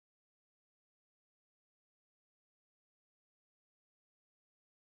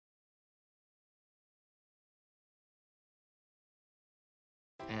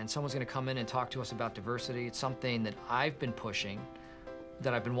and someone's going to come in and talk to us about diversity. It's something that I've been pushing,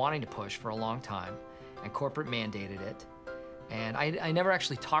 that I've been wanting to push for a long time, and corporate mandated it. And I never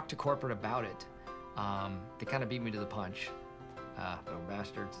actually talked to corporate about it. They kind of beat me to the punch, little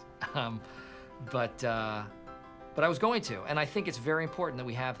bastards. But I was going to, and I think it's very important that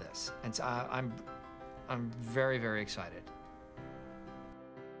we have this. And so I'm very, very excited.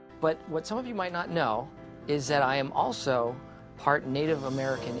 But what some of you might not know is that I am also part Native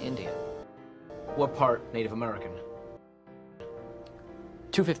American Indian. What part Native American?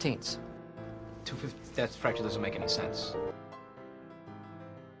 2/15. That fraction doesn't make any sense.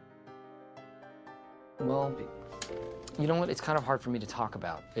 Well, you know what? It's kind of hard for me to talk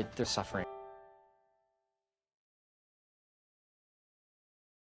about. They're suffering.